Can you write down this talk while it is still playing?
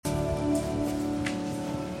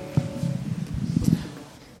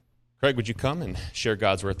Craig, would you come and share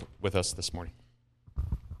God's word with us this morning?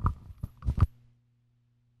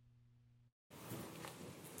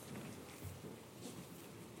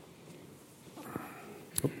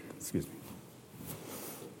 Excuse me.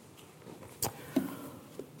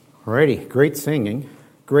 Alrighty, great singing,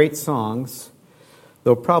 great songs,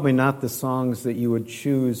 though probably not the songs that you would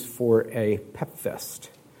choose for a pep fest.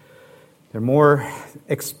 They're more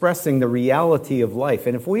expressing the reality of life.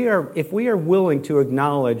 And if we are willing to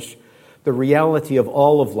acknowledge the reality of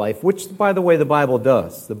all of life, which, by the way, the Bible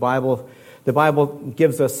does. The Bible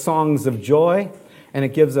gives us songs of joy, and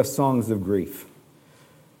it gives us songs of grief.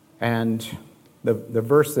 And the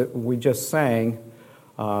verse that we just sang,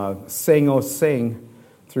 "Sing, oh sing,"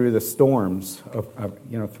 through the storms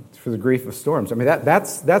through the grief of storms. I mean,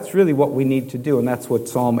 that's really what we need to do, and that's what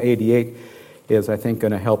Psalm 88 is, I think,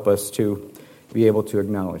 going to help us to be able to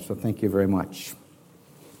acknowledge. So thank you very much.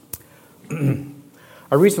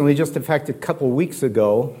 I recently, just in fact a couple weeks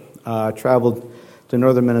ago, traveled to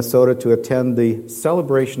northern Minnesota to attend the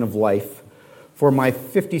celebration of life for my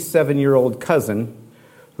 57-year-old cousin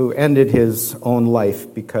who ended his own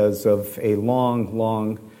life because of a long,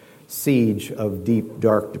 long siege of deep,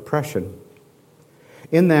 dark depression.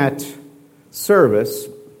 In that service,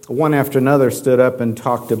 one after another stood up and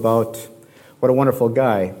talked about what a wonderful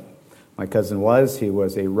guy my cousin was. He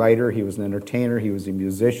was a writer, he was an entertainer, he was a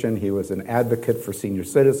musician, he was an advocate for senior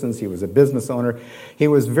citizens, he was a business owner. He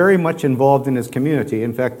was very much involved in his community.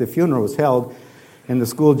 In fact, the funeral was held in the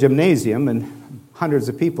school gymnasium, and hundreds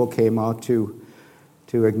of people came out to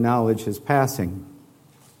acknowledge his passing.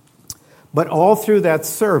 But all through that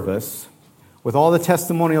service, with all the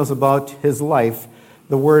testimonials about his life,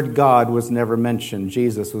 the word God was never mentioned.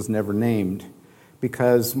 Jesus was never named,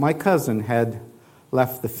 because my cousin had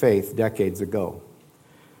left the faith decades ago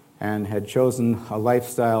and had chosen a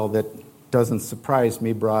lifestyle that, doesn't surprise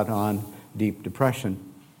me, brought on deep depression.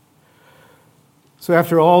 So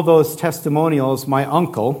after all those testimonials, my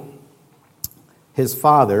uncle, his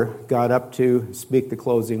father, got up to speak the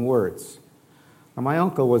closing words. Now, my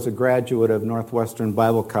uncle was a graduate of Northwestern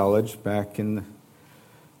Bible College back in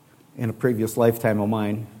a previous lifetime of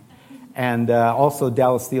mine, and also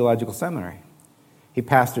Dallas Theological Seminary. He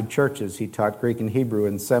pastored churches. He taught Greek and Hebrew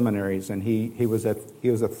in seminaries, and he was a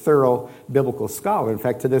thorough biblical scholar. In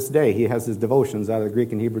fact, to this day, he has his devotions out of the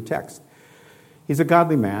Greek and Hebrew text. He's a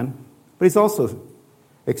godly man, but he's also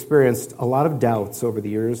experienced a lot of doubts over the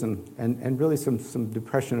years and really some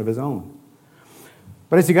depression of his own.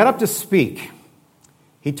 But as he got up to speak,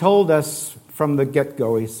 he told us from the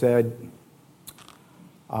get-go, he said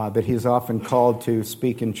that he's often called to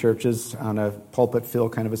speak in churches on a pulpit fill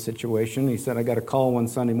kind of a situation. He said, I got a call one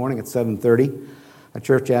Sunday morning at 7:30. A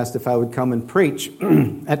church asked if I would come and preach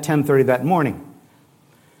at 10:30 that morning.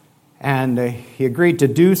 And he agreed to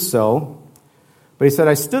do so. But he said,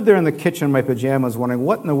 I stood there in the kitchen in my pajamas wondering,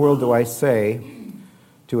 what in the world do I say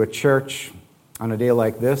to a church on a day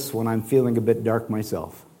like this when I'm feeling a bit dark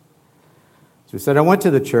myself? So he said, I went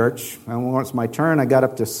to the church, and when it was my turn, I got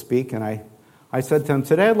up to speak, and I said to him,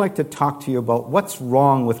 today I'd like to talk to you about what's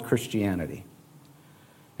wrong with Christianity.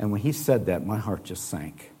 And when he said that, my heart just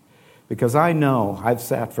sank. Because I know I've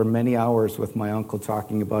sat for many hours with my uncle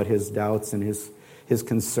talking about his doubts and his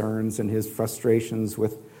concerns and his frustrations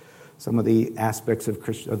with some of the aspects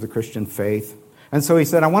of the Christian faith. And so he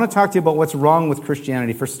said, I want to talk to you about what's wrong with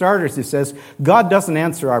Christianity. For starters, he says, God doesn't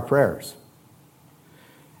answer our prayers.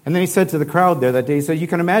 And then he said to the crowd there that day, he said, you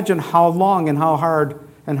can imagine how long and how hard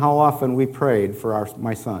and how often we prayed for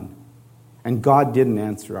my son. And God didn't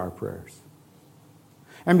answer our prayers.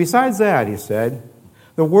 And besides that, he said,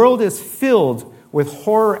 the world is filled with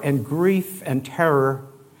horror and grief and terror,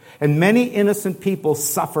 and many innocent people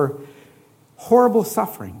suffer horrible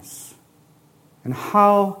sufferings. And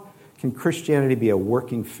how can Christianity be a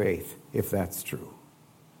working faith if that's true?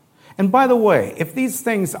 And by the way, if these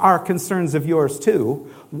things are concerns of yours too,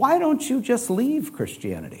 why don't you just leave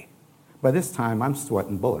Christianity? By this time, I'm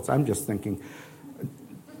sweating bullets. I'm just thinking,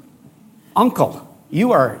 Uncle,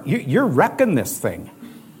 you're wrecking this thing.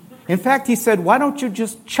 In fact, he said, why don't you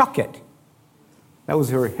just chuck it? That was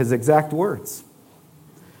his exact words.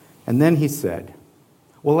 And then he said,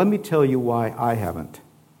 well, let me tell you why I haven't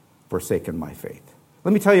forsaken my faith.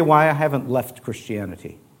 Let me tell you why I haven't left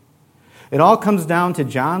Christianity. It all comes down to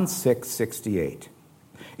John 6:68.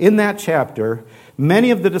 In that chapter,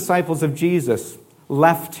 many of the disciples of Jesus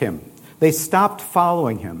left him. They stopped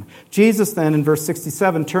following him. Jesus then, in verse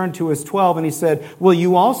 67, turned to his 12 and he said, will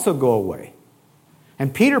you also go away?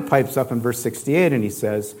 And Peter pipes up in verse 68 and he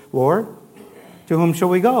says, Lord, to whom shall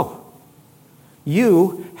we go?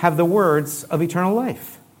 You have the words of eternal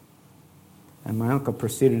life. And my uncle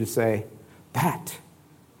proceeded to say, that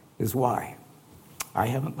is why I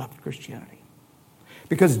haven't left Christianity.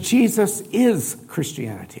 Because Jesus is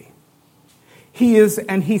Christianity. He is,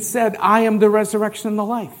 and he said, I am the resurrection and the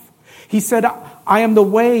life. He said, I am the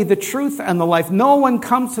way, the truth, and the life. No one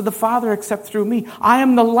comes to the Father except through me. I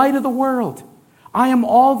am the light of the world. I am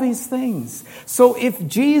all these things. So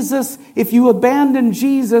if you abandon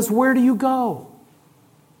Jesus, where do you go?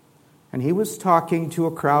 And he was talking to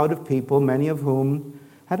a crowd of people, many of whom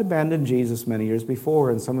had abandoned Jesus many years before,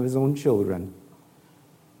 and some of his own children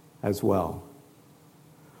as well.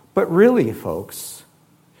 But really, folks,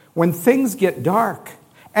 when things get dark,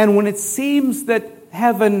 and when it seems that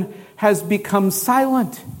heaven has become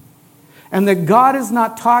silent, and that God is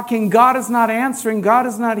not talking, God is not answering, God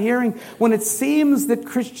is not hearing, when it seems that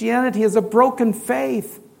Christianity is a broken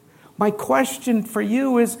faith, my question for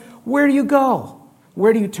you is, where do you go?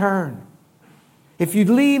 Where do you turn? If you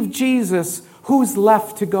leave Jesus, who's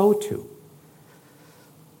left to go to?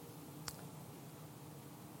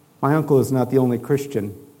 My uncle is not the only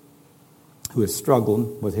Christian who has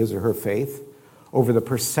struggled with his or her faith over the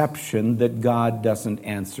perception that God doesn't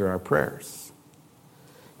answer our prayers.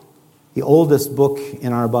 The oldest book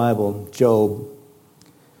in our Bible, Job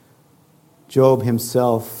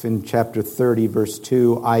himself in chapter 30, verse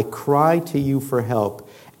 2, I cry to you for help,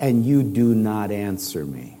 and you do not answer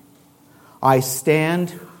me. I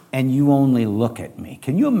stand, and you only look at me.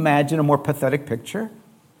 Can you imagine a more pathetic picture?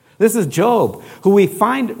 This is Job, who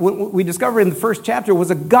we discover in the first chapter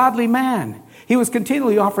was a godly man. He was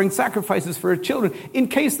continually offering sacrifices for his children in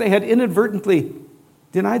case they had inadvertently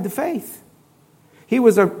denied the faith. He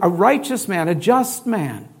was a righteous man, a just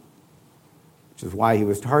man, which is why he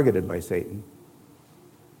was targeted by Satan.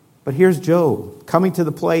 But here's Job coming to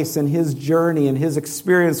the place in his journey and his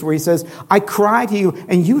experience where he says, I cry to you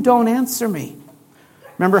and you don't answer me.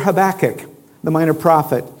 Remember Habakkuk, the minor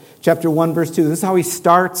prophet, chapter 1, verse 2. This is how he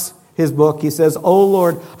starts his book. He says, O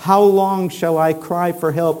Lord, how long shall I cry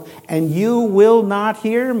for help and you will not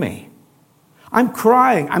hear me? I'm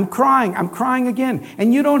crying again,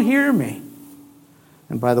 and you don't hear me.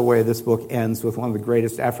 And by the way, this book ends with one of the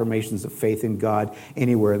greatest affirmations of faith in God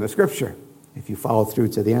anywhere in the Scripture, if you follow through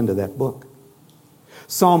to the end of that book.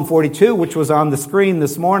 Psalm 42, which was on the screen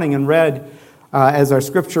this morning and read as our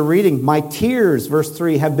Scripture reading, my tears, verse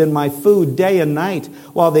 3, have been my food day and night,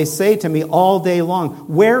 while they say to me all day long,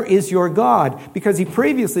 where is your God? Because he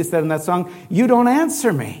previously said in that song, you don't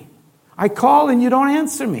answer me. I call and you don't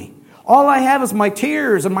answer me. All I have is my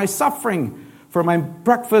tears and my suffering for my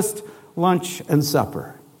breakfast, lunch, and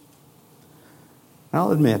supper. And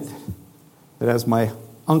I'll admit that as my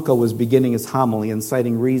uncle was beginning his homily and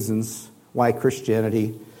citing reasons why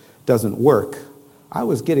Christianity doesn't work, I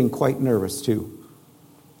was getting quite nervous too.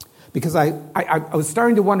 Because I was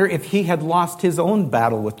starting to wonder if he had lost his own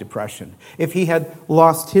battle with depression, if he had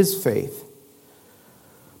lost his faith.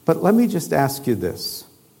 But let me just ask you this.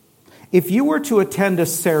 If you were to attend a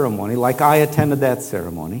ceremony, like I attended that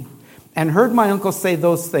ceremony, and heard my uncle say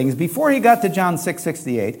those things, before he got to John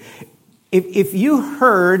 6:68, if you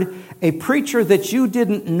heard a preacher that you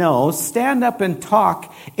didn't know stand up and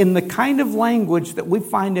talk in the kind of language that we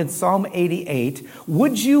find in Psalm 88,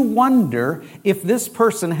 would you wonder if this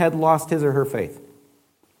person had lost his or her faith?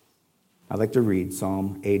 I'd like to read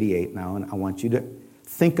Psalm 88 now, and I want you to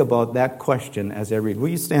think about that question as I read. Will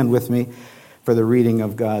you stand with me for the reading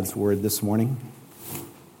of God's Word this morning?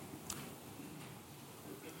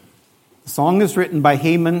 The song is written by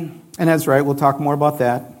Heman and Ezra. We'll talk more about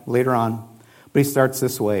that later on. But he starts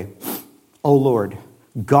this way. O Lord,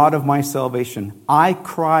 God of my salvation, I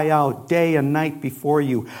cry out day and night before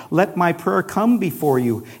you. Let my prayer come before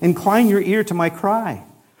you. Incline your ear to my cry.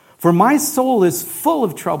 For my soul is full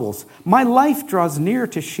of troubles. My life draws near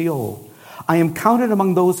to Sheol. I am counted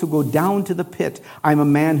among those who go down to the pit. I am a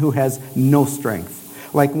man who has no strength.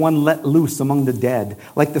 Like one let loose among the dead,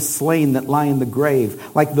 like the slain that lie in the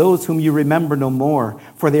grave, like those whom you remember no more,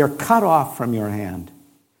 for they are cut off from your hand.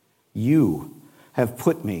 You have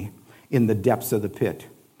put me in the depths of the pit,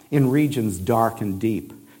 in regions dark and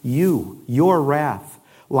deep. Your wrath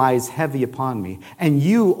lies heavy upon me, and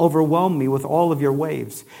you overwhelm me with all of your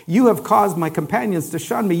waves. You have caused my companions to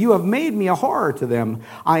shun me. You have made me a horror to them.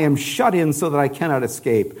 I am shut in so that I cannot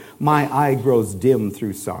escape. My eye grows dim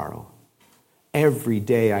through sorrow. Every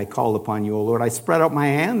day I call upon you, O Lord. I spread out my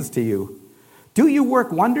hands to you. Do you work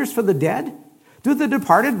wonders for the dead? Do the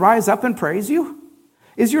departed rise up and praise you?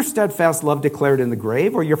 Is your steadfast love declared in the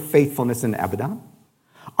grave, or your faithfulness in Abaddon?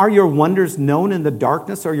 Are your wonders known in the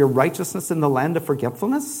darkness, or your righteousness in the land of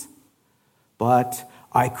forgetfulness? But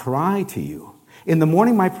I cry to you In the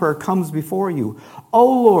morning my prayer comes before you.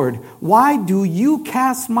 O Lord, why do you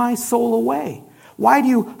cast my soul away? Why do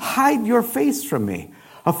you hide your face from me?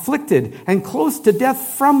 Afflicted and close to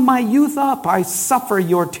death from my youth up, I suffer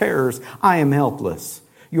your terrors. I am helpless.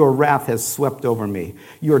 Your wrath has swept over me.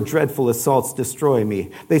 Your dreadful assaults destroy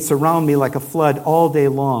me. They surround me like a flood all day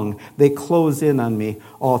long. They close in on me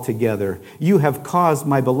altogether. You have caused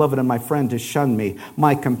my beloved and my friend to shun me.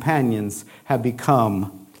 My companions have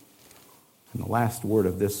become, and the last word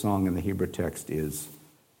of this song in the Hebrew text is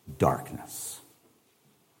darkness.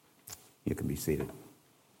 You can be seated.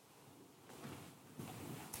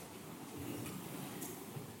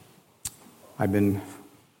 I've been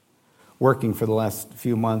working for the last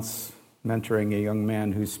few months, mentoring a young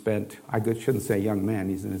man who spent, I shouldn't say young man,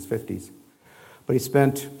 he's in his 50s, but he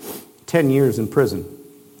spent 10 years in prison.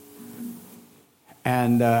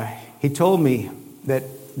 And he told me that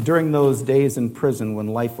during those days in prison when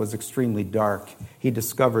life was extremely dark, he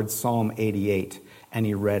discovered Psalm 88, and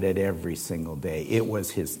he read it every single day. It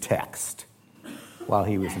was his text while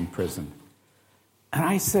he was in prison. And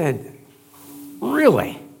I said,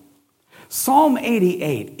 really? Psalm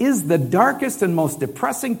 88 is the darkest and most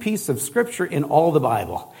depressing piece of scripture in all the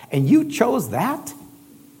Bible. And you chose that?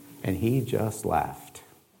 And he just laughed.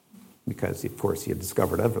 Because, of course, he had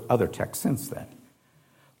discovered other texts since then.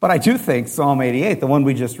 But I do think Psalm 88, the one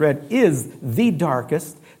we just read, is the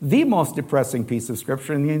darkest, the most depressing piece of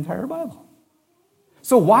scripture in the entire Bible.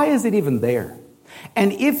 So why is it even there?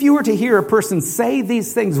 And if you were to hear a person say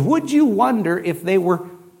these things, would you wonder if they were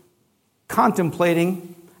contemplating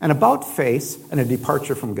an about-face and a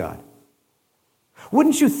departure from God?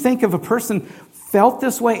 Wouldn't you think if a person felt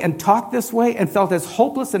this way and talked this way and felt as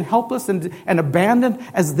hopeless and helpless and abandoned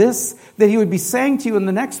as this, that he would be saying to you in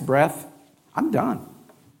the next breath, I'm done.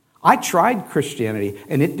 I tried Christianity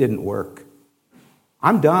and it didn't work.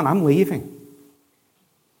 I'm done. I'm leaving.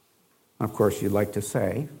 And of course, you'd like to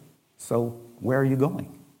say, so where are you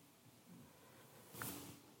going?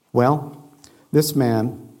 Well, this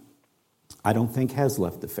man, I don't think has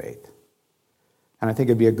left the faith. And I think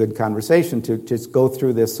it'd be a good conversation to just go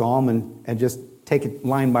through this psalm and just take it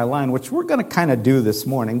line by line, which we're going to kind of do this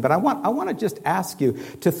morning. But I want to just ask you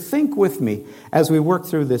to think with me as we work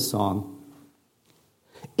through this song.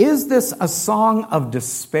 Is this a song of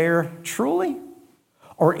despair truly?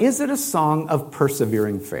 Or is it a song of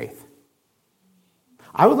persevering faith?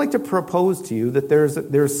 I would like to propose to you that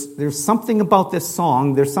there's something about this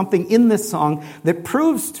song, there's something in this song that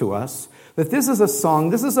proves to us that this is a song,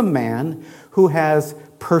 this is a man who has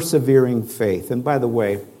persevering faith. And by the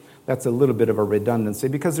way, that's a little bit of a redundancy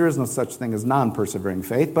because there is no such thing as non-persevering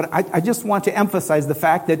faith. But I just want to emphasize the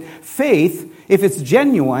fact that faith, if it's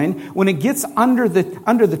genuine, when it gets under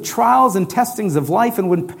the trials and testings of life, and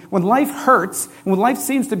when life hurts, and when life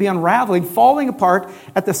seems to be unraveling, falling apart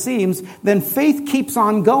at the seams, then faith keeps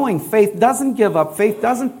on going. Faith doesn't give up. Faith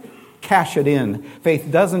doesn't cash it in.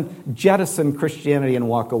 Faith doesn't jettison Christianity and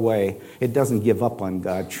walk away. It doesn't give up on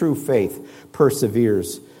God. True faith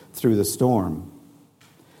perseveres through the storm.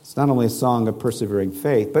 It's not only a song of persevering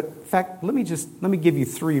faith, but in fact, let me give you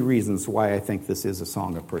 3 reasons why I think this is a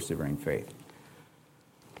song of persevering faith.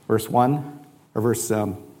 Verse 1, verse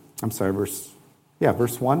 1,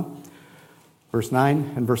 verse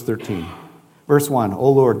 9, and verse 13. Verse 1, O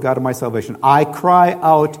Lord, God of my salvation, I cry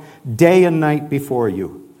out day and night before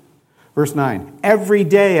you. Verse 9, every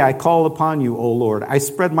day I call upon you, O Lord. I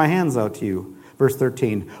spread my hands out to you. Verse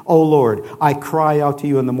 13, O Lord, I cry out to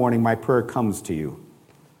you in the morning. My prayer comes to you.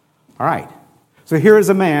 All right. So here is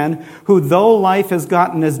a man who, though life has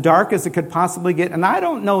gotten as dark as it could possibly get, and I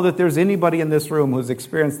don't know that there's anybody in this room who's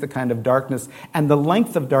experienced the kind of darkness and the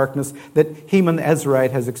length of darkness that Heman the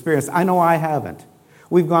Ezraite has experienced. I know I haven't.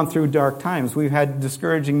 We've gone through dark times. We've had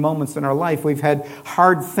discouraging moments in our life. We've had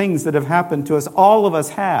hard things that have happened to us. All of us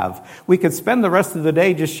have. We could spend the rest of the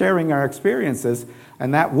day just sharing our experiences,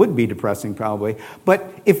 and that would be depressing probably.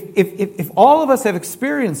 But if all of us have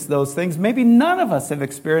experienced those things, maybe none of us have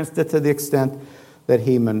experienced it to the extent that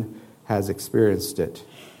Heman has experienced it.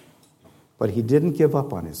 But he didn't give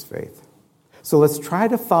up on his faith. So let's try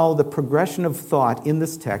to follow the progression of thought in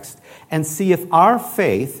this text and see if our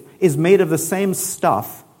faith is made of the same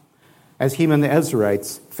stuff as Heman the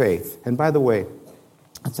Ezraite's faith. And by the way,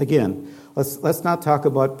 let's not talk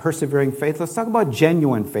about persevering faith. Let's talk about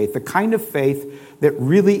genuine faith, the kind of faith that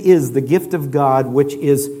really is the gift of God, which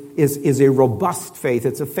is a robust faith.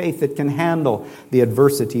 It's a faith that can handle the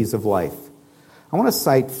adversities of life. I want to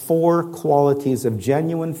cite 4 qualities of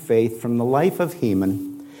genuine faith from the life of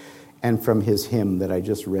Heman and from his hymn that I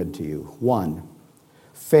just read to you. 1,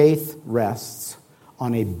 faith rests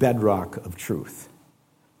on a bedrock of truth.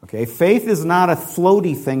 Okay, faith is not a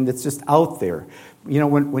floaty thing that's just out there. You know,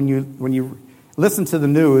 when you listen to the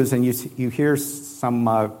news and you hear some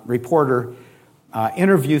reporter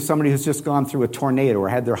interview somebody who's just gone through a tornado or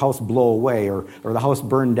had their house blow away or the house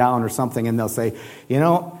burned down or something, and they'll say, you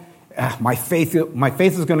know, my faith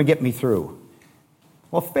is going to get me through.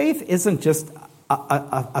 Well, faith isn't just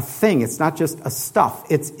a thing. It's not just a stuff.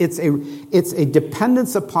 It's a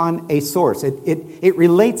dependence upon a source. It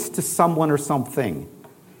relates to someone or something.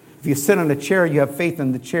 If you sit on a chair, you have faith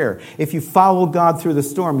in the chair. If you follow God through the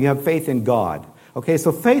storm, you have faith in God. Okay,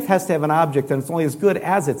 so faith has to have an object, and it's only as good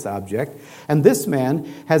as its object. And this man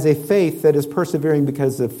has a faith that is persevering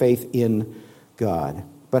because of faith in God.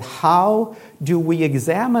 But how do we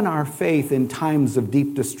examine our faith in times of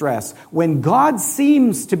deep distress when God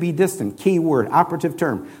seems to be distant? Key word, operative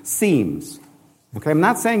term, seems. Okay, I'm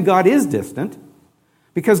not saying God is distant,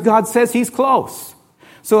 because God says he's close.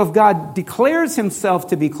 So if God declares himself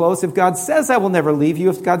to be close, if God says I will never leave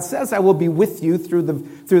you, if God says I will be with you through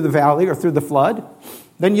the valley or through the flood,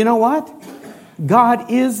 then you know what?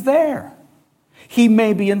 God is there. He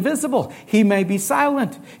may be invisible. He may be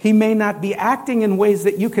silent. He may not be acting in ways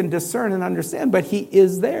that you can discern and understand, but he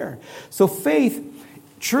is there. So faith,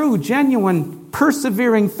 true, genuine,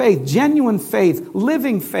 persevering faith, genuine faith,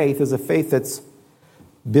 living faith is a faith that's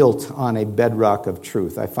built on a bedrock of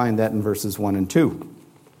truth. I find that in verses 1 and 2.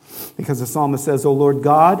 Because the psalmist says, O Lord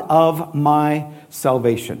God of my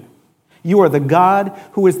salvation, you are the God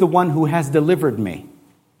who is the one who has delivered me.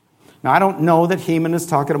 Now, I don't know that Heman is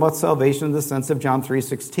talking about salvation in the sense of John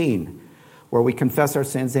 3:16, where we confess our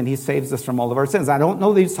sins and he saves us from all of our sins. I don't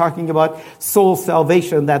know that he's talking about soul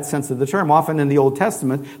salvation in that sense of the term. Often in the Old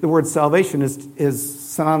Testament, the word salvation is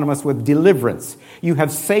synonymous with deliverance. You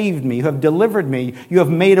have saved me. You have delivered me. You have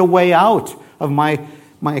made a way out of my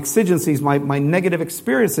exigencies, my negative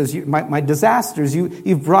experiences, my disasters.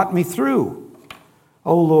 You've brought me through.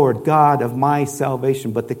 O Lord, God of my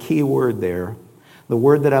salvation. But the key word there, the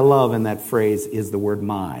word that I love in that phrase is the word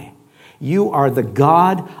my. You are the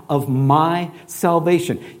God of my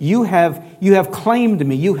salvation. You have claimed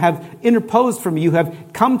me. You have interposed for me. You have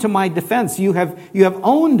come to my defense. You have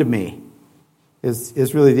owned me,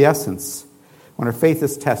 is really the essence. When our faith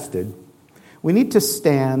is tested, we need to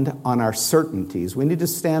stand on our certainties. We need to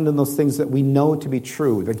stand on those things that we know to be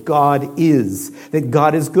true, that God is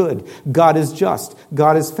good, God is just,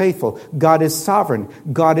 God is faithful, God is sovereign,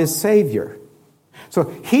 God is Savior. So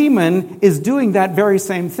Heman is doing that very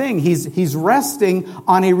same thing. He's resting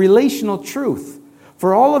on a relational truth.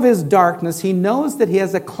 For all of his darkness, he knows that he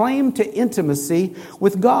has a claim to intimacy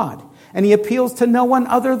with God, and he appeals to no one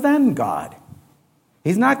other than God.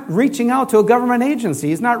 He's not reaching out to a government agency.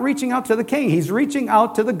 He's not reaching out to the king. He's reaching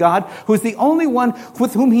out to the God who's the only one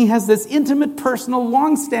with whom he has this intimate, personal,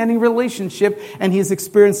 long-standing relationship, and he's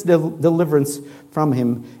experienced deliverance from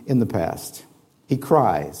him in the past. He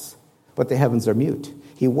cries, but the heavens are mute.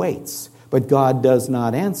 He waits, but God does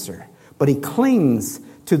not answer. But he clings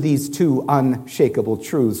to these two unshakable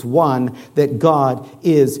truths. One, that God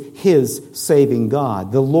is his saving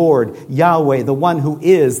God. The Lord, Yahweh, the one who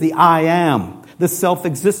is, the I am, the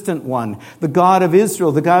self-existent one, the God of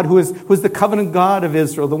Israel, the God who is the covenant God of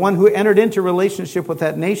Israel, the one who entered into relationship with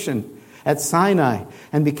that nation at Sinai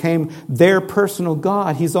and became their personal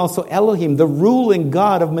God. He's also Elohim, the ruling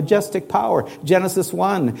God of majestic power. Genesis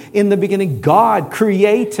 1, in the beginning, God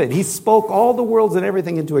created. He spoke all the worlds and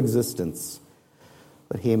everything into existence.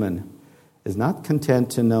 But Heman is not content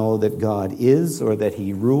to know that God is, or that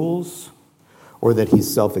he rules, or that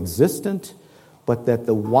he's self-existent, but that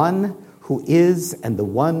the one who is and the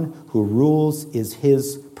one who rules is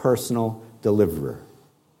his personal deliverer.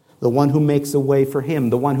 The one who makes a way for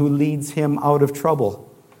him, the one who leads him out of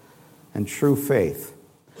trouble. And true faith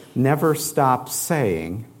never stops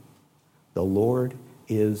saying, the Lord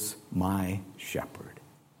is my shepherd,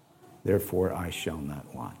 therefore I shall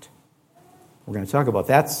not want. We're going to talk about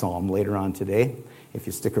that psalm later on today, if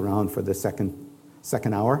you stick around for the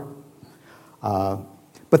second hour.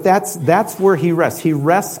 But that's where he rests. He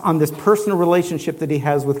rests on this personal relationship that he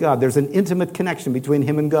has with God. There's an intimate connection between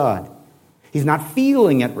him and God. He's not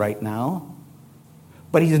feeling it right now,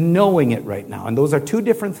 but he's knowing it right now. And those are two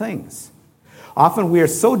different things. Often we are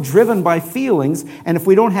so driven by feelings, and if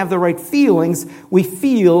we don't have the right feelings, we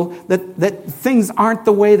feel that things aren't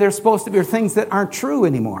the way they're supposed to be, or things that aren't true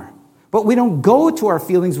anymore. But we don't go to our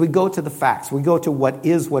feelings, we go to the facts. We go to what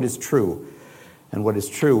is true. And what is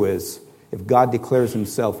true is, if God declares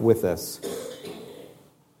himself with us,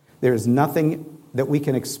 there is nothing that we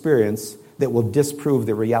can experience that will disprove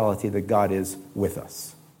the reality that God is with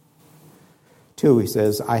us. 2, he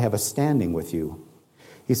says, I have a standing with you.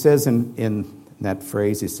 He says in In that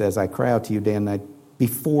phrase, he says, I cry out to you day and night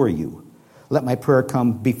before you. Let my prayer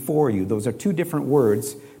come before you. Those are two different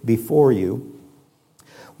words, before you.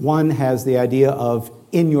 One has the idea of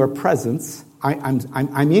in your presence.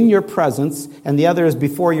 I'm in your presence, and the other is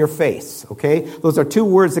before your face, okay? Those are two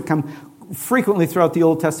words that come frequently throughout the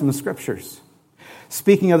Old Testament scriptures.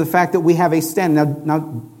 Speaking of the fact that we have a stand.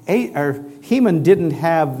 Now Heman didn't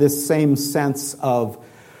have this same sense of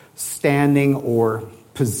standing or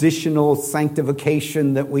positional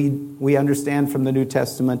sanctification that we understand from the New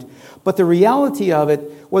Testament. But the reality of it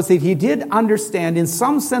was that he did understand in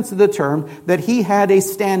some sense of the term that he had a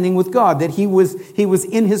standing with God, that he was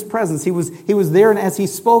in his presence. He was there, and as he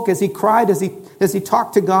spoke, as he cried, as he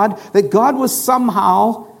talked to God, that God was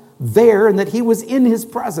somehow there and that he was in his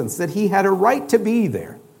presence, that he had a right to be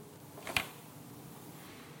there.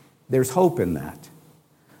 There's hope in that.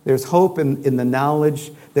 There's hope in the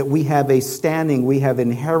knowledge that we have a standing, we have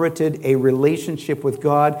inherited a relationship with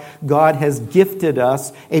God. God has gifted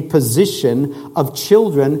us a position of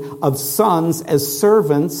children, of sons, as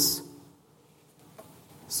servants,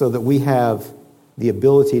 so that we have the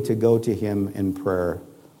ability to go to him in prayer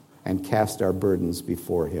and cast our burdens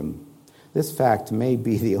before him. This fact may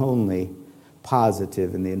be the only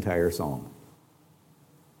positive in the entire psalm.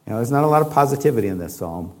 There's not a lot of positivity in this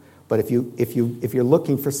psalm. But if you're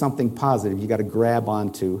looking for something positive, you got to grab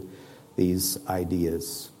onto these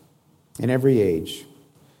ideas. In every age,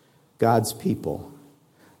 God's people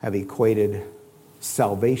have equated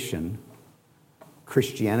salvation,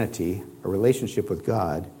 Christianity, a relationship with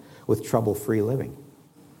God, with trouble-free living.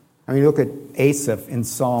 I mean, look at Asaph in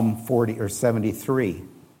Psalm 40 or 73.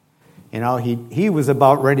 He was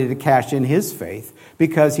about ready to cash in his faith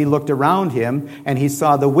because he looked around him and he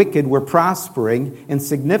saw the wicked were prospering in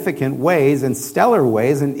significant ways, in stellar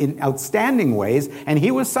ways, and in outstanding ways, and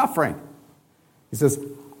he was suffering. He says,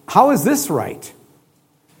 "How is this right?"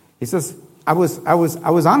 He says, "I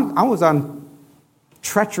was on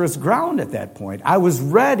treacherous ground at that point. I was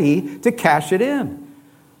ready to cash it in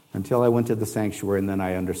until I went to the sanctuary, and then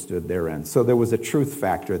I understood their end." So there was a truth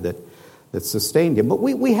factor that sustained him. But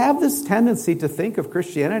we have this tendency to think of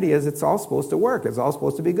Christianity as it's all supposed to work. It's all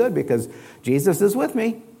supposed to be good because Jesus is with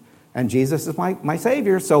me and Jesus is my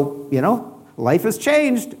Savior. So, life has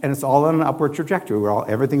changed and it's all on an upward trajectory.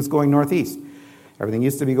 Everything's going northeast. Everything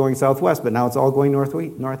used to be going southwest, but now it's all going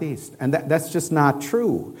northeast. And that's just not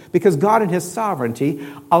true because God in his sovereignty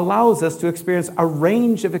allows us to experience a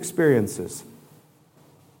range of experiences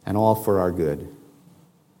and all for our good.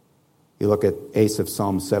 You look at Asaph's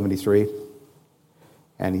Psalm 73,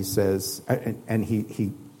 and he says, and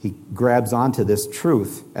he grabs onto this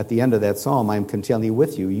truth at the end of that psalm, "I am continually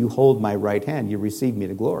with you. You hold my right hand. You receive me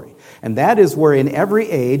to glory." And that is where in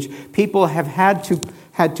every age, people have had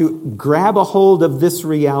to grab a hold of this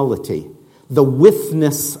reality, the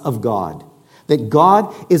withness of God. That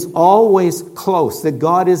God is always close, that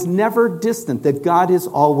God is never distant, that God is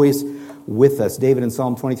always with us. David in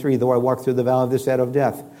Psalm 23, "Though I walk through the valley of the shadow of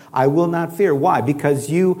death, I will not fear." Why? Because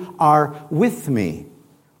you are with me.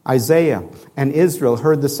 Isaiah and Israel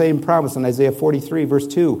heard the same promise in Isaiah 43, verse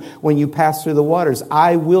 2. "When you pass through the waters,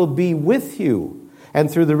 I will be with you. And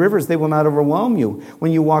through the rivers, they will not overwhelm you.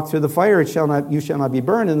 When you walk through the fire, you shall not be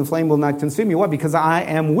burned, and the flame will not consume you." Why? Because I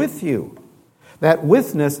am with you. That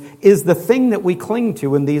witness is the thing that we cling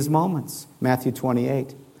to in these moments. Matthew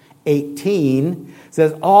 28:18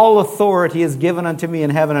 says, "All authority is given unto me in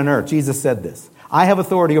heaven and earth." Jesus said this. I have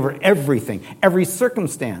authority over everything, every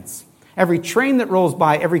circumstance, every train that rolls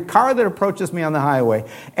by, every car that approaches me on the highway,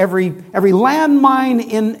 every landmine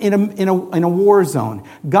in a war zone.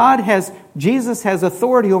 Jesus has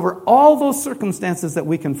authority over all those circumstances that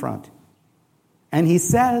we confront. And he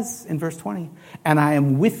says in verse 20, "And I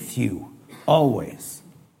am with you always,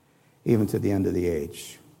 even to the end of the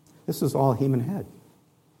age." This is all Heman had.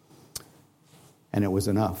 And it was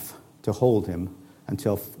enough to hold him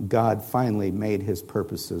until God finally made his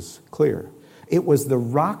purposes clear. It was the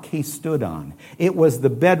rock he stood on. It was the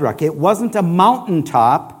bedrock. It wasn't a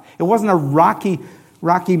mountaintop. It wasn't a rocky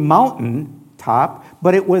mountain top,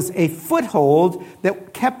 but it was a foothold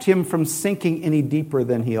that kept him from sinking any deeper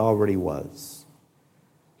than he already was.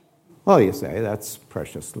 Well, you say, that's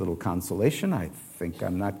precious little consolation. I think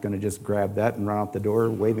I'm not going to just grab that and run out the door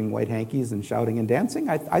waving white hankies and shouting and dancing.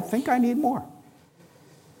 I think I need more.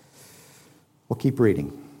 We'll keep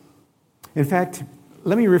reading. In fact,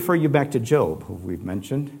 let me refer you back to Job, who we've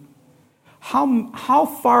mentioned. How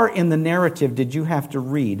far in the narrative did you have to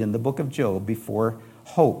read in the book of Job before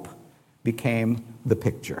hope became the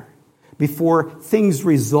picture? Before things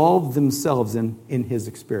resolved themselves in his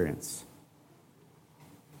experience?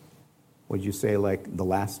 Would you say like the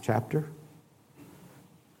last chapter?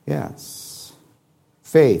 Yes.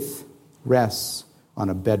 Faith rests on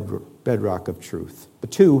a bedrock of truth.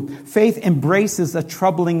 But 2, faith embraces a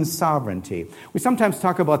troubling sovereignty. We sometimes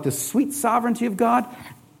talk about the sweet sovereignty of God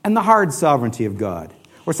and the hard sovereignty of God.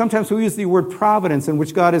 Or sometimes we use the word providence, in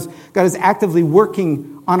which God is actively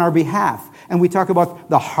working on our behalf. And we talk about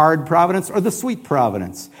the hard providence or the sweet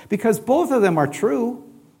providence, because both of them are true.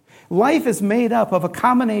 Life is made up of a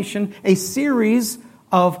combination, a series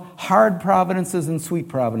of hard providences and sweet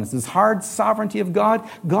providences. Hard sovereignty of God.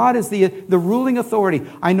 God is the ruling authority.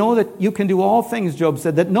 I know that you can do all things, Job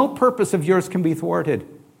said, that no purpose of yours can be thwarted.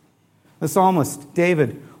 The psalmist,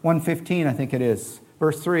 David, 115, I think it is,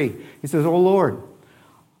 verse 3, he says, "O Lord,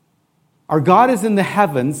 our God is in the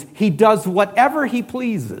heavens. He does whatever he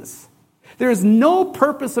pleases." There is no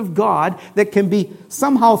purpose of God that can be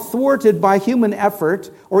somehow thwarted by human effort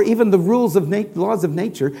or even the rules of laws of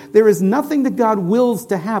nature. There is nothing that God wills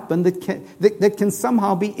to happen that can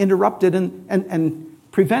somehow be interrupted and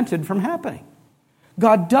prevented from happening.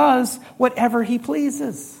 God does whatever he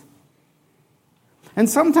pleases. And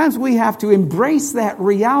sometimes we have to embrace that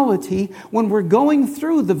reality when we're going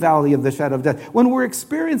through the valley of the shadow of death, when we're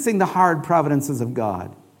experiencing the hard providences of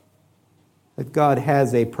God. That God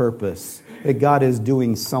has a purpose, that God is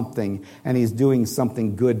doing something, and he's doing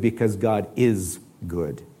something good because God is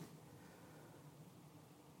good.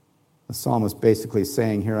 The psalmist basically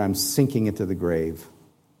saying here, I'm sinking into the grave.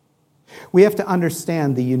 We have to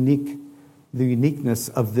understand the uniqueness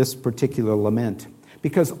of this particular lament.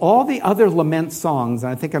 Because all the other lament songs,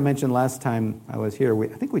 and I think I mentioned last time I was here, I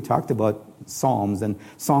think we talked about psalms and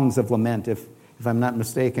songs of lament, if I'm not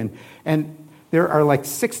mistaken. And there are like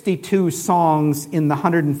 62 songs in the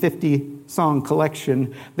 150-song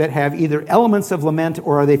collection that have either elements of lament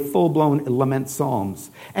or are they full-blown lament psalms.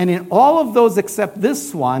 And in all of those except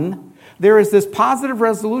this one, there is this positive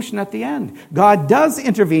resolution at the end. God does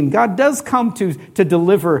intervene. God does come to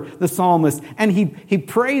deliver the psalmist. And he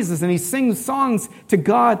praises and he sings songs to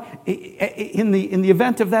God in the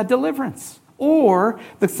event of that deliverance. Or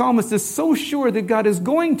the psalmist is so sure that God is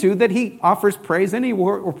going to that he offers praise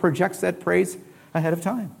anywhere or projects that praise ahead of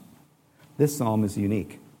time. This psalm is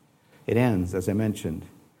unique. It ends, as I mentioned,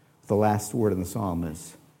 the last word in the psalm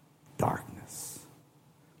is darkness.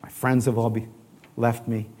 My friends have all left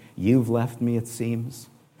me. You've left me, it seems,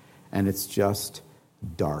 and it's just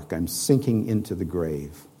dark. I'm sinking into the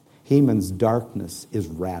grave. Heman's darkness is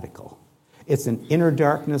radical. It's an inner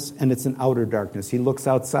darkness and it's an outer darkness. He looks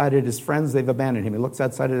outside at his friends, they've abandoned him. He looks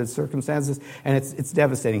outside at his circumstances, and it's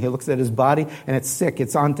devastating. He looks at his body, and it's sick.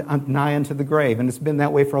 It's nigh unto the grave, and it's been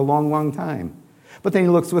that way for a long, long time. But then he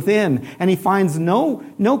looks within, and he finds no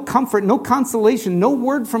comfort, no consolation, no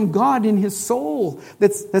word from God in his soul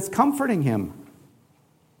that's comforting him.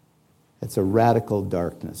 It's a radical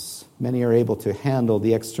darkness. Many are able to handle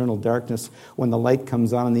the external darkness when the light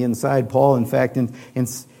comes on the inside. Paul, in fact,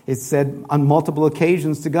 it said on multiple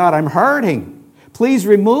occasions to God, I'm hurting. Please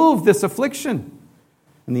remove this affliction.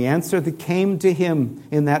 And the answer that came to him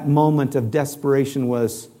in that moment of desperation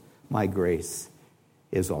was, my grace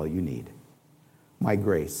is all you need. My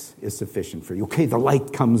grace is sufficient for you. Okay, the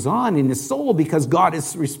light comes on in his soul because God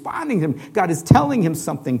is responding to him. God is telling him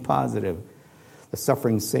something positive. The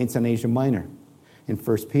suffering saints in Asia Minor in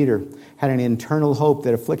 1 Peter had an internal hope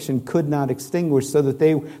that affliction could not extinguish, so that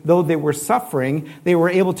though they were suffering, they were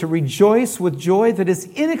able to rejoice with joy that is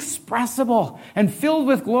inexpressible and filled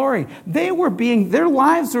with glory. Their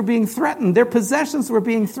lives were being threatened. Their possessions were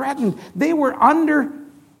being threatened. They were under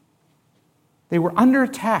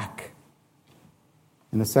attack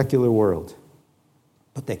in the secular world.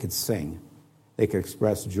 But they could sing. They could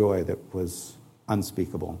express joy that was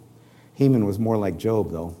unspeakable. Heman was more like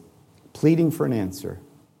Job, though, pleading for an answer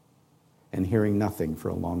and hearing nothing for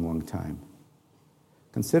a long, long time.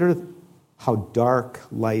 Consider how dark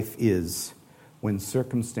life is when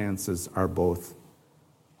circumstances are both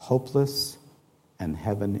hopeless and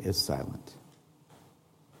heaven is silent.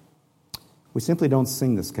 We simply don't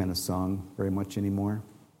sing this kind of song very much anymore.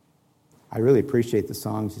 I really appreciate the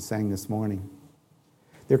songs you sang this morning.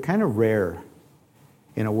 They're kind of rare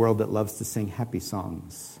in a world that loves to sing happy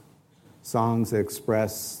songs. Songs that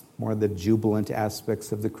express more of the jubilant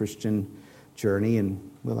aspects of the Christian journey,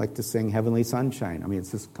 and we like to sing Heavenly Sunshine. I mean,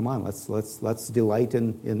 it's just, come on, let's delight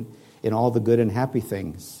in all the good and happy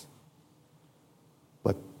things.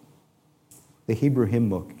 But the Hebrew hymn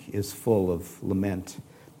book is full of lament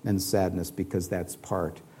and sadness because that's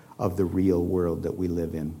part of the real world that we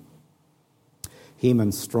live in.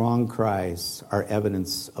 Heman's strong cries are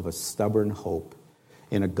evidence of a stubborn hope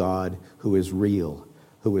in a God who is real,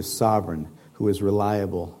 who is sovereign, who is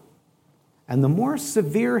reliable, And the more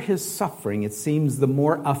severe his suffering, it seems, the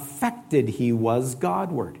more affected he was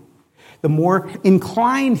Godward. The more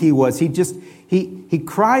inclined he was. He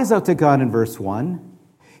cries out to God in verse 1.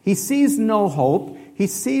 He sees no hope. He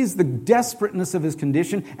sees the desperateness of his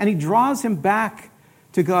condition, and he draws him back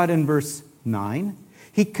to God in verse 9.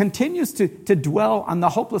 He continues to dwell on the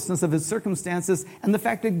hopelessness of his circumstances and the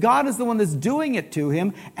fact that God is the one that's doing it to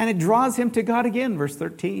him, and it draws him to God again, verse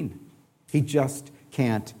 13. He just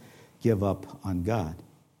can't give up on God.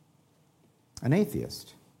 An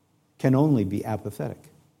atheist can only be apathetic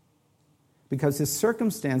because his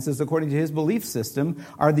circumstances, according to his belief system,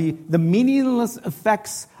 are the meaningless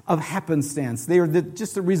effects of happenstance. They are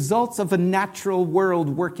just the results of a natural world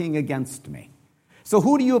working against me. So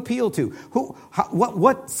who do you appeal to?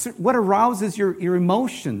 What arouses your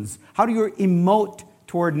emotions? How do you emote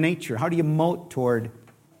toward nature? How do you emote toward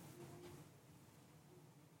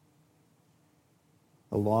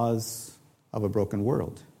the laws of a broken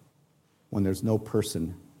world when there's no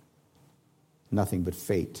person, nothing but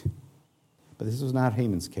fate? But this was not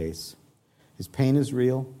Haman's case. His pain is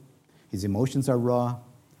real. His emotions are raw.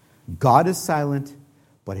 God is silent,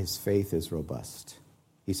 but his faith is robust.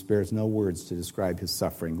 He spares no words to describe his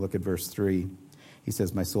suffering. Look at verse 3. He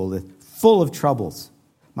says, my soul is full of troubles.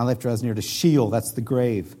 My life draws near to Sheol, that's the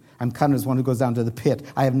grave. I'm counted as one who goes down to the pit.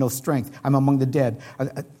 I have no strength. I'm among the dead,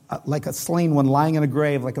 like a slain one lying in a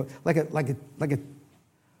grave, like a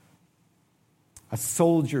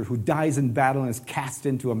soldier who dies in battle and is cast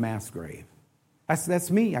into a mass grave.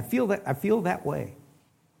 That's me. I feel that way.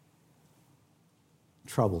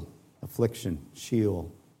 Trouble, affliction,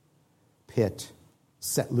 Sheol, pit,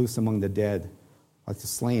 set loose among the dead, like the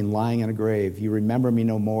slain lying in a grave. You remember me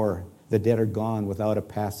no more. The dead are gone without a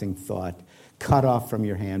passing thought, cut off from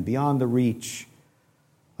your hand, beyond the reach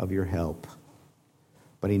of your help.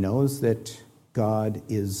 But he knows that God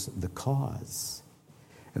is the cause.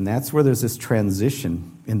 And that's where there's this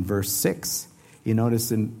transition in verse 6. You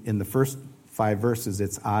notice in the first 5 verses,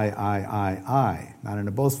 it's I. Not in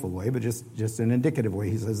a boastful way, but just an indicative way.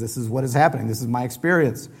 He says, this is what is happening. This is my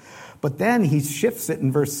experience. But then he shifts it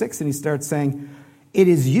in verse 6 and he starts saying, it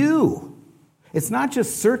is you. It's not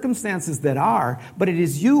just circumstances that are, but it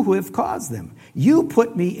is you who have caused them. You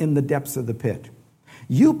put me in the depths of the pit.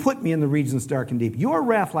 You put me in the regions dark and deep. Your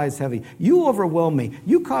wrath lies heavy. You overwhelm me.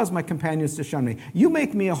 You cause my companions to shun me. You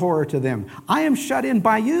make me a horror to them. I am shut in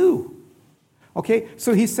by you. Okay,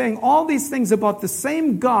 so he's saying all these things about the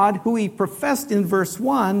same God who he professed in verse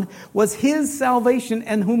 1 was his salvation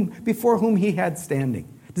and before whom he had standing.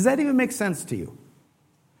 Does that even make sense to you?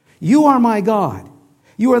 You are my God.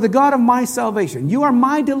 You are the God of my salvation. You are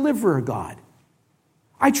my deliverer, God.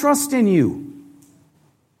 I trust in you.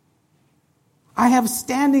 I have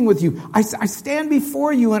standing with you. I stand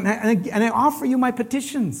before you and I offer you my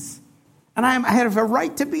petitions. And I have a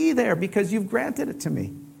right to be there because you've granted it to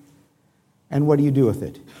me. And what do you do with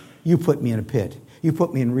it? You put me in a pit. You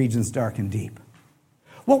put me in regions dark and deep.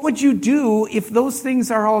 What would you do if those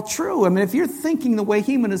things are all true? I mean, if you're thinking the way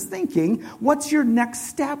Haman is thinking, what's your next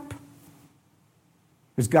step?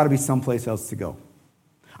 There's got to be someplace else to go.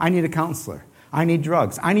 I need a counselor. I need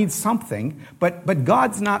drugs. I need something, but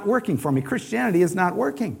God's not working for me. Christianity is not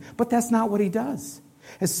working. But that's not what he does.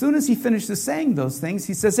 As soon as he finishes saying those things,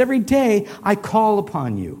 he says, every day I call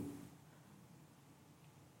upon you.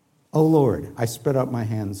 O Lord, I spread out my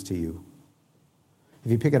hands to you.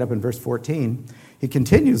 If you pick it up in verse 14, he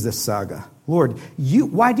continues this saga. Lord,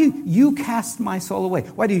 why do you cast my soul away?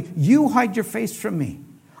 Why do you hide your face from me?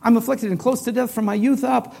 I'm afflicted and close to death from my youth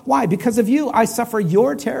up. Why? Because of you, I suffer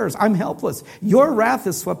your terrors. I'm helpless. Your wrath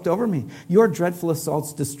has swept over me. Your dreadful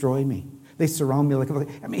assaults destroy me. They surround me like a...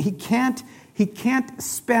 I mean, he can't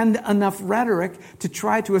spend enough rhetoric to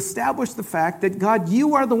try to establish the fact that, God,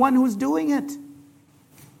 you are the one who's doing it.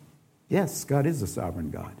 Yes, God is a sovereign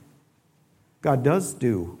God. God does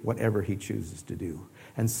do whatever he chooses to do.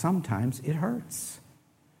 And sometimes it hurts.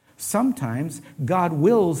 Sometimes God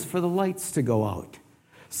wills for the lights to go out.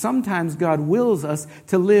 Sometimes God wills us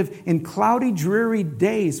to live in cloudy, dreary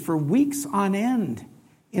days for weeks on end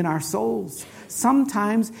in our souls.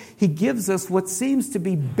 Sometimes he gives us what seems to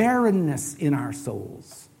be barrenness in our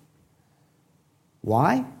souls.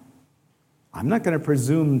 Why? I'm not going to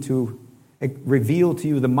presume to reveal to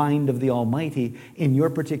you the mind of the Almighty in your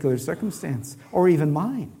particular circumstance, or even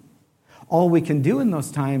mine. All we can do in those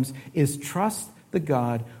times is trust the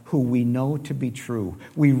God who we know to be true.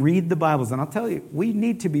 We read the Bibles, and I'll tell you, we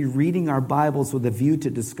need to be reading our Bibles with a view to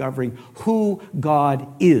discovering who God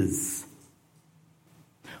is.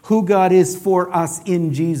 Who God is for us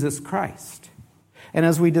in Jesus Christ. And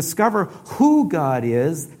as we discover who God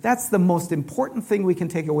is, that's the most important thing we can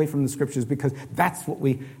take away from the Scriptures, because that's what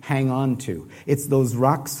we hang on to. It's those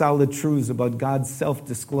rock-solid truths about God's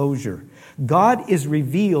self-disclosure. God is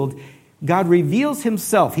revealed. God reveals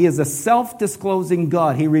himself. He is a self-disclosing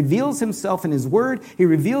God. He reveals himself in his word. He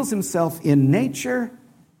reveals himself in nature.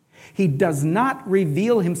 He does not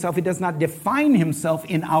reveal himself. He does not define himself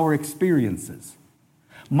in our experiences.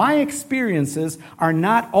 My experiences are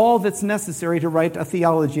not all that's necessary to write a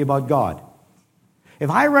theology about God. If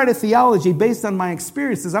I write a theology based on my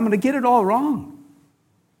experiences, I'm going to get it all wrong.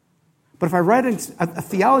 But if I write a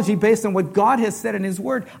theology based on what God has said in his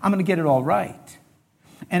word, I'm going to get it all right.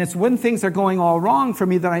 And it's when things are going all wrong for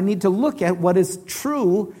me that I need to look at what is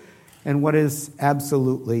true and what is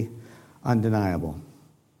absolutely undeniable.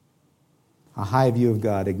 A high view of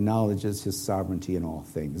God acknowledges his sovereignty in all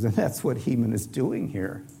things. And that's what Heman is doing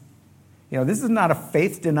here. You know, this is not a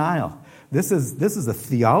faith denial. This is a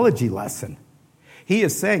theology lesson. He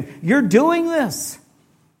is saying, you're doing this.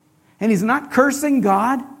 And he's not cursing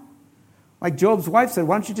God. Like Job's wife said,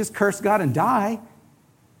 why don't you just curse God and die?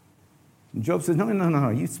 And Job says, no.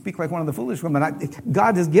 You speak like one of the foolish women.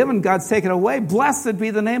 God has given, God's taken away. Blessed be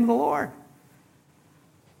the name of the Lord.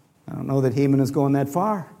 I don't know that Heman is going that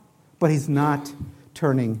far. But he's not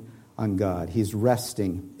turning on God. He's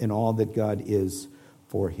resting in all that God is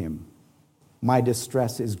for him. My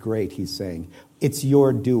distress is great, he's saying. It's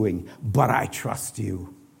your doing, but I trust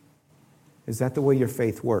you. Is that the way your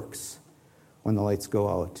faith works when the lights go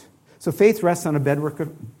out? So faith rests on a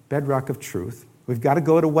bedrock of truth. We've got to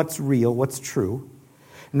go to what's real, what's true.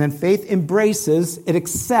 And then faith embraces, it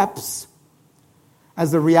accepts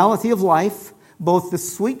as the reality of life, both the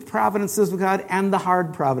sweet providences of God and the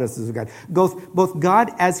hard providences of God. Both God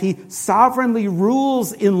as he sovereignly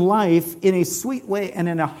rules in life in a sweet way and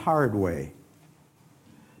in a hard way.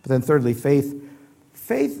 But then thirdly, faith,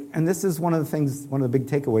 and this is one of the big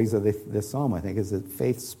takeaways of this psalm, I think, is that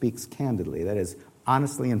faith speaks candidly. That is,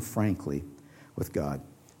 honestly and frankly with God.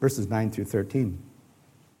 Verses 9 through 13.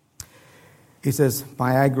 He says,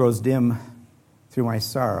 my eye grows dim through my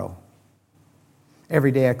sorrow.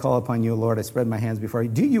 Every day I call upon you, Lord. I spread my hands before you.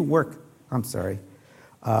 Do you work? I'm sorry.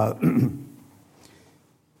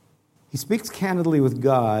 He speaks candidly with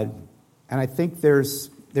God, and I think there's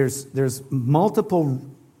multiple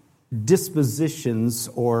dispositions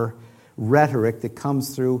or rhetoric that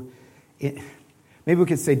comes through. Maybe we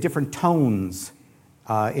could say different tones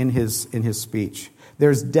in his speech.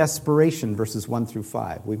 There's desperation, verses 1 through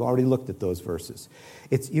 5. We've already looked at those verses.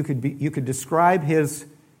 You could describe his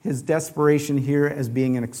desperation here as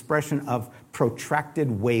being an expression of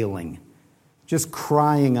protracted wailing, just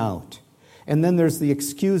crying out. And then there's the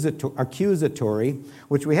accusatory,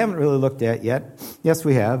 which we haven't really looked at yet. Yes,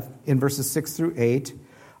 we have, in verses 6 through 8,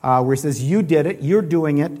 where he says, you did it, you're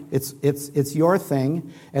doing it, it's your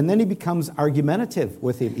thing. And then he becomes argumentative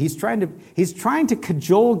with him. He's trying to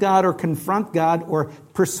cajole God or confront God or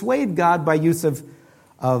persuade God by use of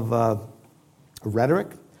rhetoric.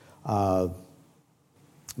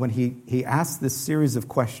 When he asks this series of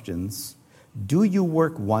questions, do you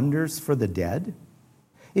work wonders for the dead?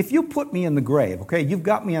 If you put me in the grave, okay, you've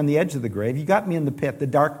got me on the edge of the grave, you got me in the pit, the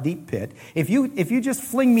dark, deep pit. If you just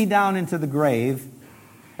fling me down into the grave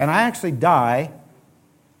and I actually die,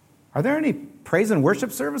 are there any praise and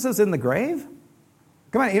worship services in the grave?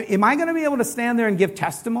 Come on, am I going to be able to stand there and give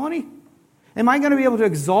testimony? Am I going to be able to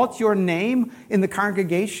exalt your name in the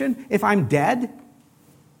congregation if I'm dead?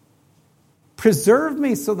 Preserve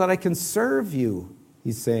me so that I can serve you,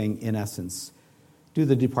 he's saying in essence. Do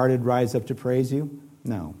the departed rise up to praise you?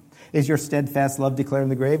 No. Is your steadfast love declared in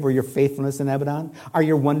the grave, or your faithfulness in Abaddon? Are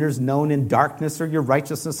your wonders known in darkness, or your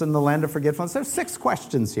righteousness in the land of forgetfulness? There's 6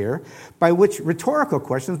 questions here, rhetorical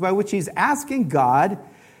questions, by which he's asking God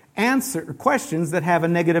questions that have a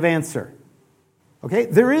negative answer. Okay?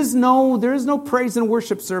 There is no praise and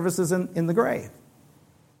worship services in the grave.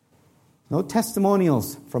 No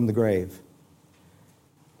testimonials from the grave.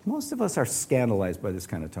 Most of us are scandalized by this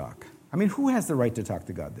kind of talk. I mean, who has the right to talk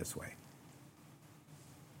to God this way?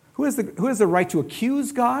 Who has the right to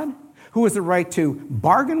accuse God? Who has the right to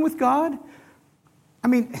bargain with God? I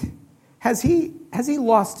mean, has he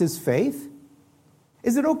lost his faith?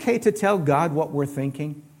 Is it okay to tell God what we're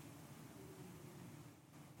thinking?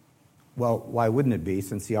 Well, why wouldn't it be,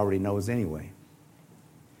 since he already knows anyway?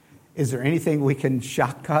 Is there anything we can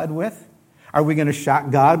shock God with? Are we going to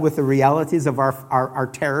shock God with the realities of our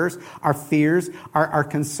terrors, our fears, our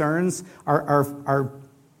concerns? Our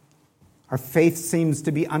faith seems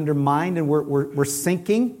to be undermined and we're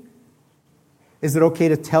sinking. Is it okay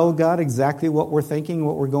to tell God exactly what we're thinking,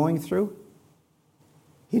 what we're going through?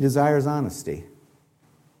 He desires honesty.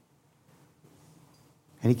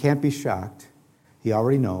 And he can't be shocked. He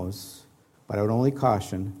already knows. But I would only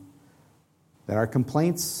caution that our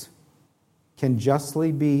complaints can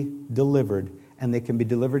justly be delivered, and they can be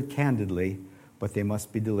delivered candidly, but they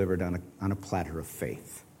must be delivered on a platter of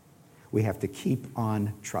faith. We have to keep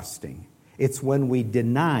on trusting. It's when we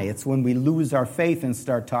deny, it's when we lose our faith and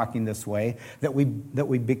start talking this way that we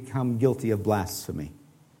become guilty of blasphemy.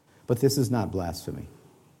 But this is not blasphemy.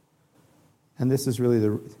 And this is really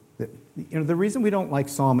the reason we don't like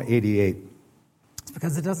Psalm 88 is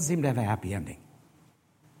because it doesn't seem to have a happy ending.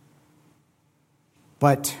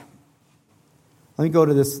 But let me go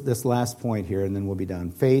to this last point here, and then we'll be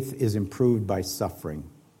done. Faith is improved by suffering.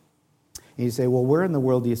 And you say, well, where in the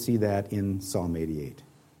world do you see that in Psalm 88?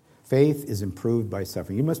 Faith is improved by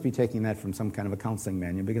suffering. You must be taking that from some kind of a counseling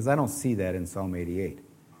manual, because I don't see that in Psalm 88.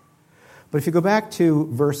 But if you go back to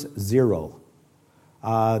verse 0,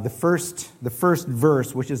 the first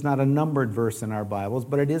verse, which is not a numbered verse in our Bibles,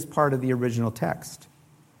 but it is part of the original text.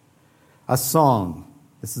 A song.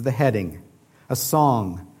 This is the heading. A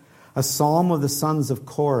song. A psalm of the sons of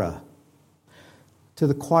Korah. To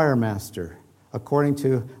the choir master, according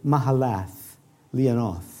to Mahalath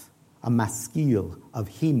Leanoth, a maskil of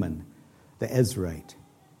Heman the Ezrahite.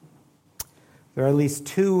 There are at least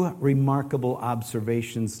two remarkable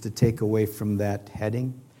observations to take away from that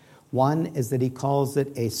heading. One is that he calls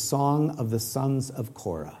it a song of the sons of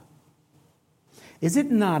Korah. Is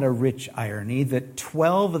it not a rich irony that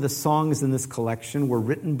 12 of the songs in this collection were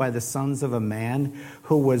written by the sons of a man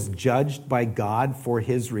who was judged by God for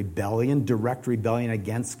his rebellion, direct rebellion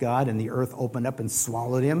against God, and the earth opened up and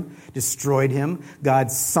swallowed him, destroyed him.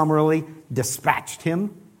 God summarily dispatched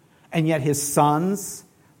him, and yet his sons,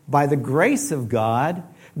 by the grace of God,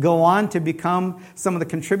 go on to become some of the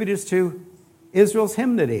contributors to Israel's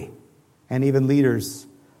hymnody and even leaders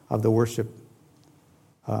of the worship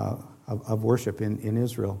of worship in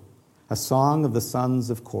Israel. A song of the sons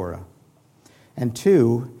of Korah. And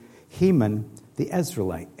two, Heman the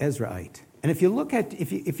Ezrahite. And if you look at,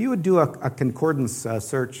 if you would do a concordance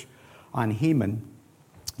search on Heman,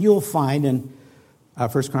 you'll find in 1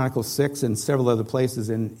 Chronicles 6 and several other places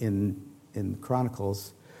in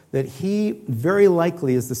Chronicles that he very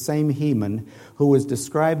likely is the same Heman who was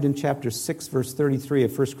described in chapter 6, verse 33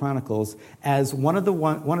 of 1 Chronicles as one of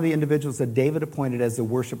the individuals that David appointed as the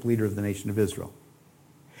worship leader of the nation of Israel.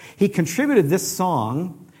 He contributed this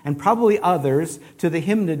song, and probably others, to the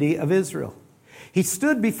hymnody of Israel. He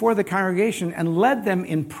stood before the congregation and led them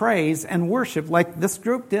in praise and worship like this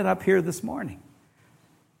group did up here this morning.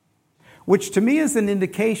 Which to me is an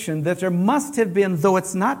indication that there must have been, though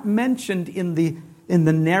it's not mentioned in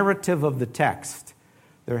the narrative of the text,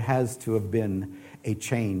 there has to have been a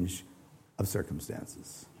change of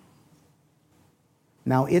circumstances.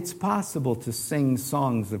 Now, it's possible to sing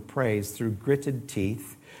songs of praise through gritted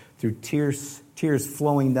teeth, through tears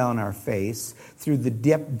flowing down our face, through the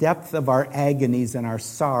depth of our agonies and our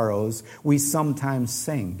sorrows. We sometimes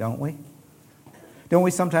sing, don't we? Don't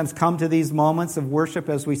we sometimes come to these moments of worship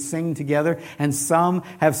as we sing together, and some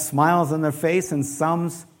have smiles on their face and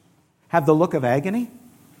some have the look of agony?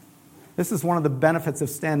 This is one of the benefits of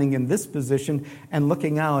standing in this position and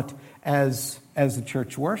looking out as the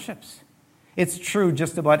church worships. It's true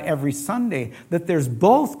just about every Sunday that there's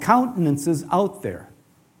both countenances out there,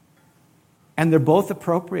 and they're both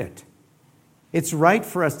appropriate. It's right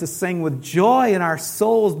for us to sing with joy in our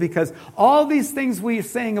souls because all these things we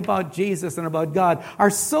sing about Jesus and about God are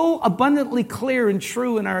so abundantly clear and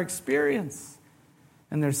true in our experience.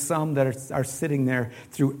 And there's some that are sitting there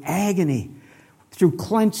through agony, through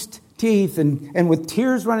clenched teeth, and with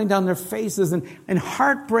tears running down their faces and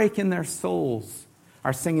heartbreak in their souls,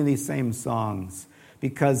 are singing these same songs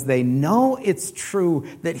because they know it's true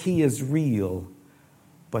that He is real,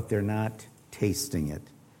 but they're not tasting it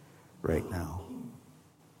right now.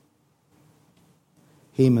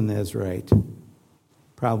 Heman the Ezrahite,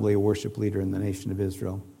 probably a worship leader in the nation of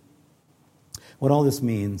Israel. What all this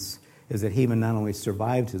means is that Heman not only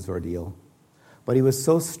survived his ordeal, but he was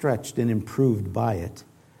so stretched and improved by it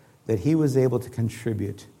that he was able to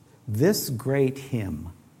contribute this great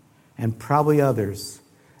hymn and probably others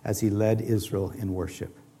as he led Israel in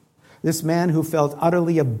worship. This man who felt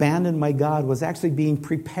utterly abandoned by God was actually being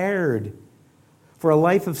prepared for a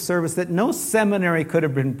life of service that no seminary could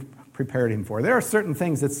have been prepared him for. There are certain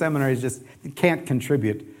things that seminaries just can't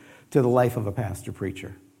contribute to the life of a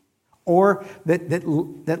pastor-preacher. Or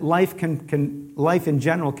that life in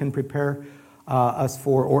general can prepare us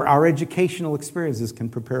for, or our educational experiences can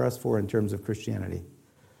prepare us for in terms of Christianity.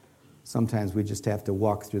 Sometimes we just have to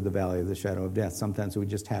walk through the valley of the shadow of death. Sometimes we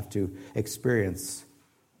just have to experience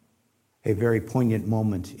a very poignant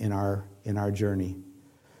moment in our journey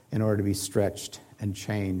in order to be stretched and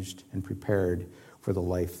changed and prepared for the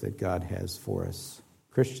life that God has for us.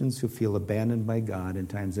 Christians who feel abandoned by God in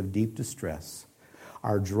times of deep distress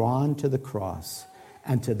are drawn to the cross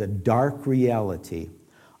and to the dark reality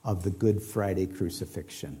of the Good Friday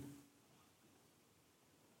crucifixion.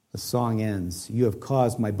 The song ends, "You have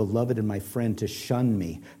caused my beloved and my friend to shun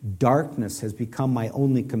me. Darkness has become my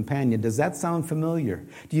only companion." Does that sound familiar?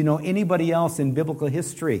 Do you know anybody else in biblical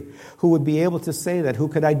history who would be able to say that, who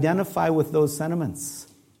could identify with those sentiments?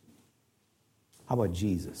 How about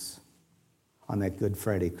Jesus on that Good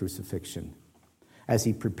Friday crucifixion? As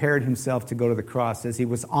he prepared himself to go to the cross, as he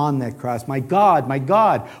was on that cross, my God,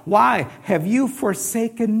 why have you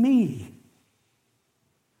forsaken me?"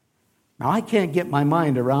 Now, I can't get my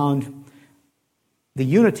mind around the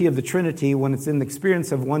unity of the Trinity when it's in the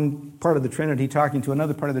experience of one part of the Trinity talking to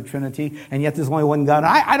another part of the Trinity, and yet there's only one God.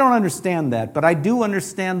 I don't understand that, but I do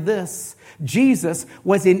understand this. Jesus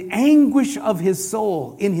was in anguish of his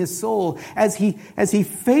soul, as he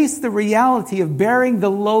faced the reality of bearing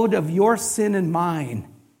the load of your sin and mine.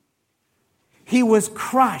 He was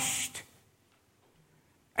crushed.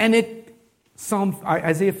 And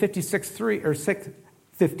Isaiah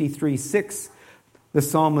 53:6, the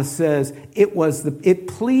psalmist says, it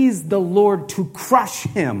pleased the Lord to crush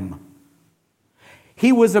him.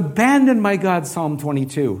 He was abandoned by God, Psalm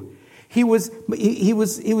 22. He was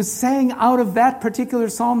saying out of that particular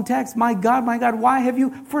psalm text, my God, why have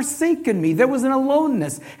you forsaken me?" There was an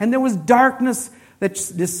aloneness, and there was darkness that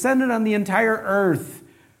descended on the entire earth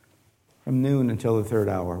from noon until the third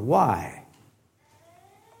hour. Why?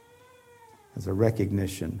 As a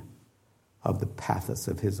recognition of the pathos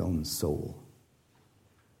of his own soul.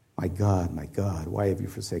 My God, why have you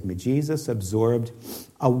forsaken me? Jesus absorbed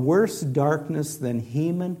a worse darkness than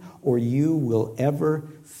Heman or you will ever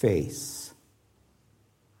face.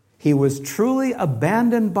 He was truly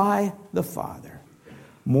abandoned by the Father,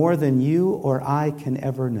 more than you or I can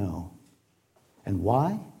ever know. And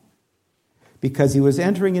why? Because he was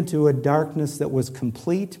entering into a darkness that was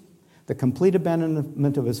complete, the complete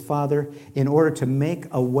abandonment of his Father, in order to make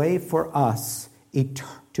a way for us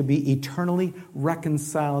to be eternally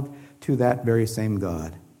reconciled to that very same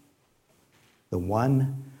God. The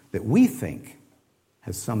one that we think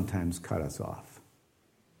has sometimes cut us off.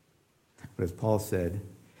 But as Paul said,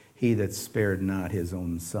 he that spared not his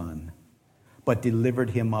own Son, but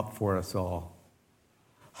delivered him up for us all,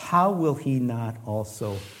 how will he not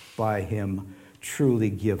also by him truly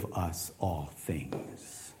give us all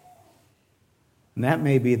things? And that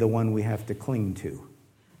may be the one we have to cling to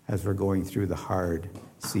as we're going through the hard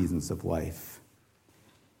seasons of life.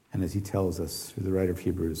 And as he tells us through the writer of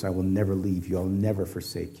Hebrews, I will never leave you, I'll never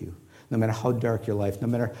forsake you. No matter how dark your life, no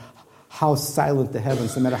matter how silent the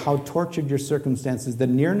heavens, no matter how tortured your circumstances, the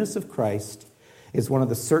nearness of Christ is one of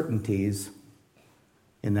the certainties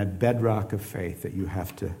in that bedrock of faith that you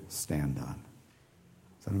have to stand on.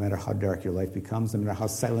 So no matter how dark your life becomes, no matter how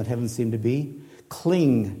silent heavens seem to be,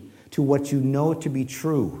 cling to what you know to be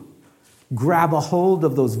true. Grab a hold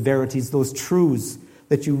of those verities, those truths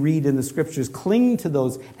that you read in the Scriptures. Cling to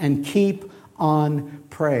those and keep on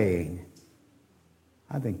praying.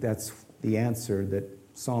 I think that's the answer that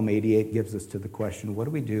Psalm 88 gives us to the question, what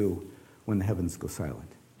do we do when the heavens go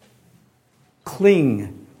silent?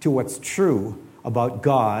 Cling to what's true about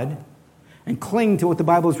God and cling to what the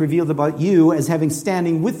Bible has revealed about you as having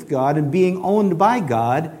standing with God and being owned by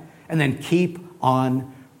God, and then keep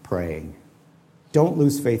on praying. Don't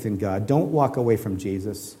lose faith in God. Don't walk away from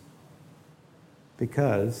Jesus.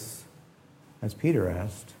 Because, as Peter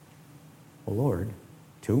asked, well, Lord,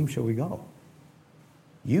 to whom shall we go?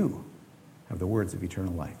 You have the words of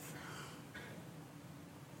eternal life.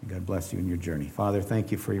 God bless you in your journey. Father,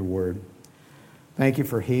 thank you for your word. Thank you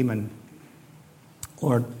for Heman.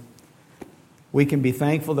 Lord, we can be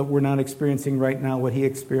thankful that we're not experiencing right now what he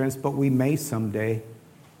experienced, but we may someday.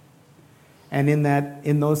 And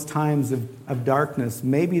in those times of darkness,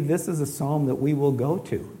 maybe this is a psalm that we will go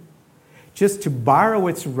to, just to borrow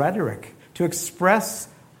its rhetoric, to express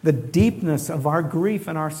the deepness of our grief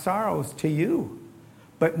and our sorrows to you.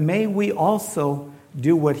 But may we also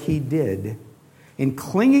do what he did in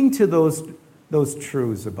clinging to those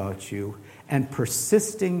truths about you and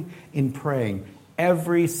persisting in praying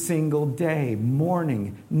every single day,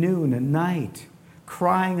 morning, noon, and night,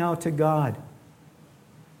 crying out to God,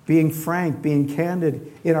 being frank, being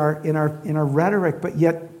candid in our rhetoric,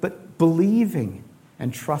 but believing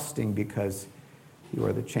and trusting, because you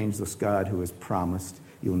are the changeless God who has promised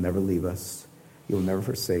you will never leave us, you will never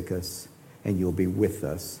forsake us, and you'll be with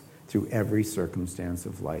us through every circumstance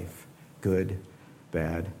of life, good,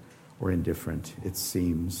 bad, or indifferent, it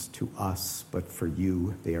seems, to us, but for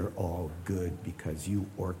you they are all good because you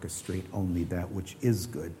orchestrate only that which is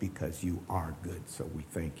good because you are good. So we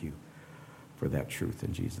thank you for that truth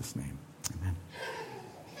in Jesus' name. Amen.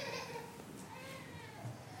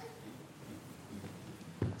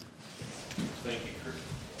 Thank you, Craig.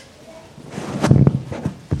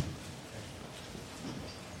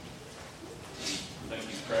 Thank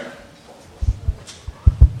you, Craig.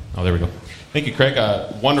 Oh, there we go. Thank you, Craig.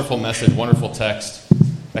 Wonderful message, wonderful text.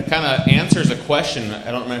 That kind of answers a question.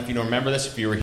 I don't know if you remember this, if you were